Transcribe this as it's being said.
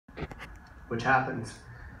which happens.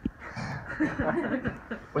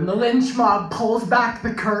 When the lynch mob pulls back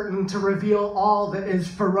the curtain to reveal all that is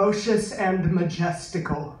ferocious and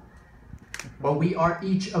majestical, well, we are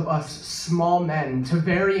each of us small men to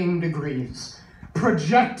varying degrees,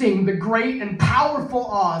 projecting the great and powerful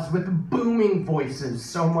Oz with booming voices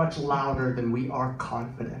so much louder than we are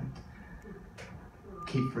confident.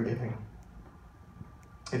 Keep forgiving.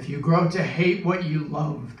 If you grow to hate what you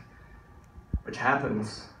loved, which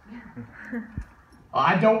happens,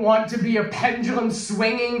 I don't want to be a pendulum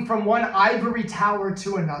swinging from one ivory tower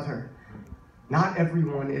to another. Not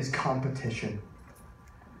everyone is competition.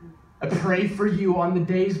 I pray for you on the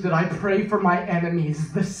days that I pray for my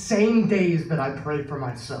enemies, the same days that I pray for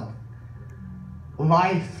myself.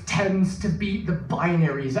 Life tends to beat the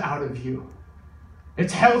binaries out of you.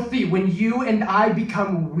 It's healthy when you and I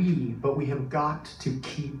become we, but we have got to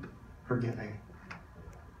keep forgiving.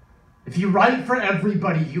 If you write for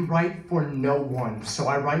everybody, you write for no one. So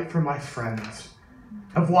I write for my friends.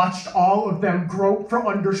 I've watched all of them grope for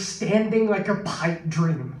understanding like a pipe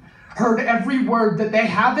dream. Heard every word that they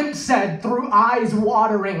haven't said through eyes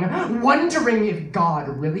watering, wondering if God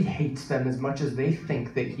really hates them as much as they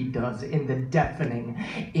think that he does in the deafening,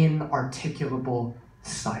 inarticulable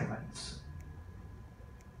silence.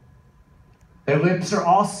 Their lips are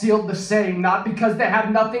all sealed the same, not because they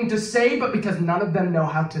have nothing to say, but because none of them know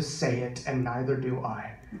how to say it, and neither do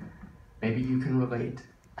I. Maybe you can relate.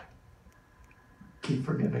 Keep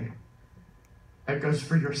forgiving. That goes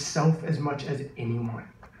for yourself as much as anyone.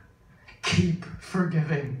 Keep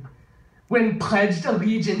forgiving. When pledged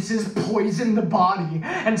allegiances poison the body,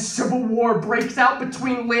 and civil war breaks out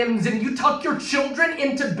between limbs, and you tuck your children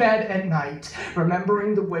into bed at night,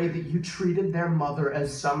 remembering the way that you treated their mother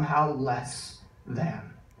as somehow less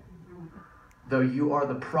than. Though you are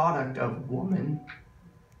the product of woman,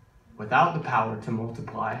 without the power to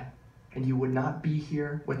multiply, and you would not be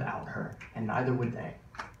here without her, and neither would they.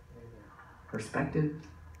 Perspective.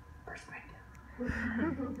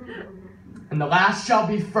 And the last shall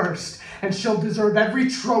be first, and shall deserve every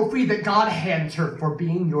trophy that God hands her for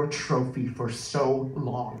being your trophy for so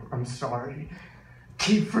long. I'm sorry.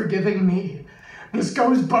 Keep forgiving me. This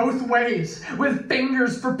goes both ways, with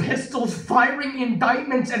fingers for pistols, firing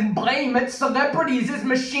indictments and blame at celebrities as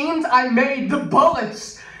machines I made. The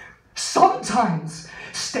bullets sometimes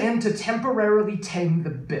stand to temporarily tame the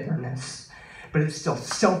bitterness, but it's still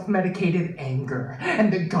self-medicated anger,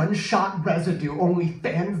 and the gunshot residue only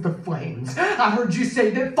fans the flames. I heard you say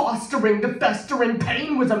that fostering the festering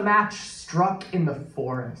pain was a match struck in the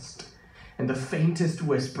forest, and the faintest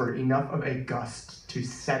whisper enough of a gust to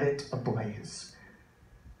set it ablaze.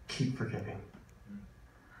 Keep forgiving.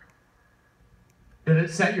 Did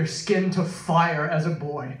it set your skin to fire as a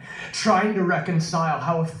boy, trying to reconcile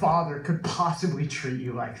how a father could possibly treat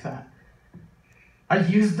you like that? I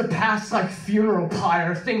used the past like funeral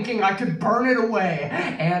pyre, thinking I could burn it away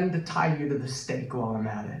and tie you to the stake while I'm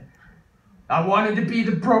at it. I wanted to be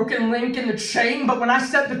the broken link in the chain, but when I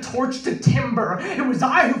set the torch to timber, it was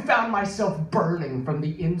I who found myself burning from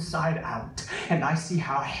the inside out. And I see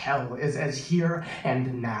how hell is as here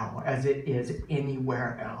and now as it is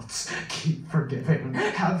anywhere else. Keep forgiving.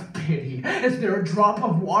 Have pity. Is there a drop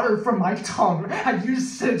of water from my tongue? I used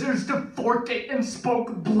scissors to fork it and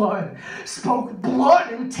spoke blood. Spoke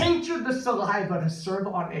blood and tinctured the saliva to serve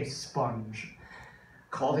on a sponge.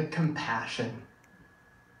 Called it compassion.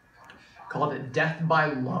 Called it death by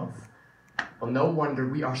love. Well, no wonder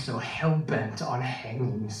we are so hell-bent on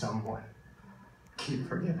hanging someone. Keep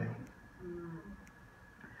forgiving.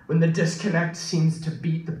 When the disconnect seems to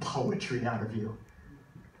beat the poetry out of you,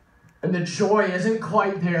 and the joy isn't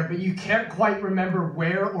quite there, but you can't quite remember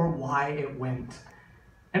where or why it went,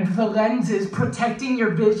 and the lenses protecting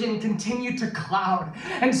your vision continue to cloud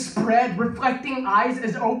and spread, reflecting eyes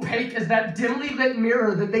as opaque as that dimly lit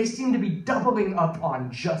mirror that they seem to be doubling up on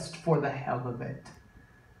just for the hell of it.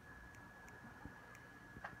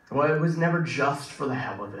 Well, it was never just for the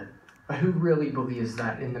hell of it. But who really believes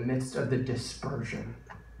that in the midst of the dispersion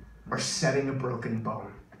or setting a broken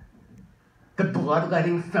bone? The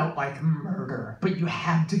bloodletting felt like murder, but you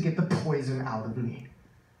had to get the poison out of me.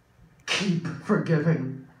 Keep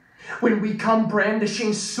forgiving. When we come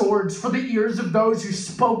brandishing swords for the ears of those who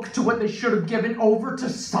spoke to what they should have given over to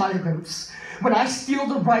silence. When I steal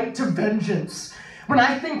the right to vengeance. When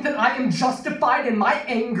I think that I am justified in my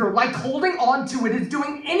anger, like holding on to it is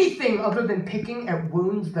doing anything other than picking at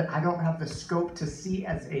wounds that I don't have the scope to see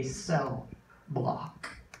as a cell block.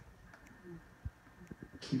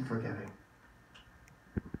 Keep forgiving.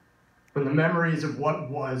 When the memories of what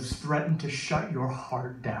was threaten to shut your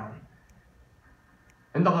heart down.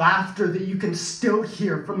 And the laughter that you can still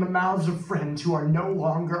hear from the mouths of friends who are no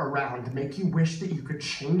longer around make you wish that you could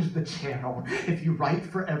change the channel. If you write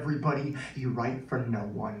for everybody, you write for no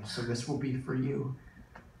one. So this will be for you.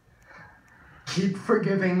 Keep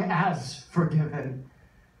forgiving as forgiven.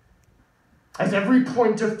 As every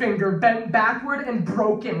pointer finger bent backward and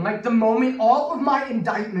broken, like the moment all of my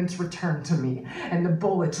indictments return to me, and the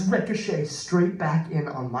bullets ricochet straight back in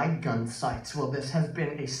on my gun sights. Well, this has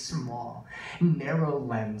been a small, narrow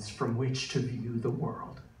lens from which to view the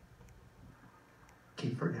world.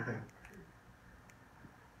 Keep forgiving.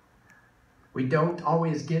 We don't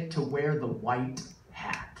always get to wear the white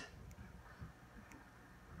hat.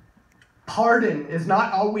 Pardon is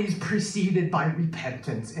not always preceded by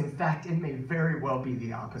repentance. In fact, it may very well be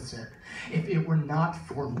the opposite. If it were not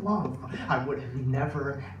for love, I would have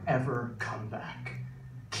never, ever come back.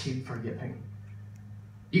 Keep forgiving.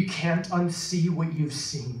 You can't unsee what you've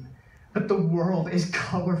seen, but the world is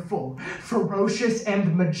colorful, ferocious,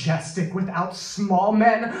 and majestic without small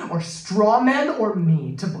men or straw men or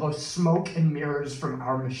me to blow smoke and mirrors from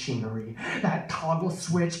our machinery. That toggle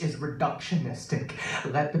switch is reductionistic.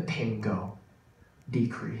 Let the pain go.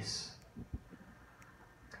 Decrease.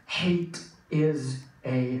 Hate is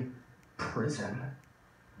a prison.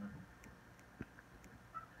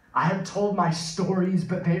 I have told my stories,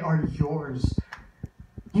 but they are yours.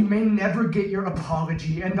 You may never get your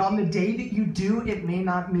apology, and on the day that you do, it may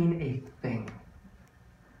not mean a thing.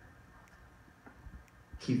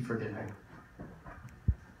 Keep forgiving.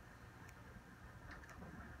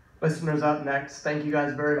 Listeners, up next. Thank you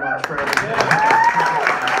guys very much for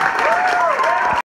everything.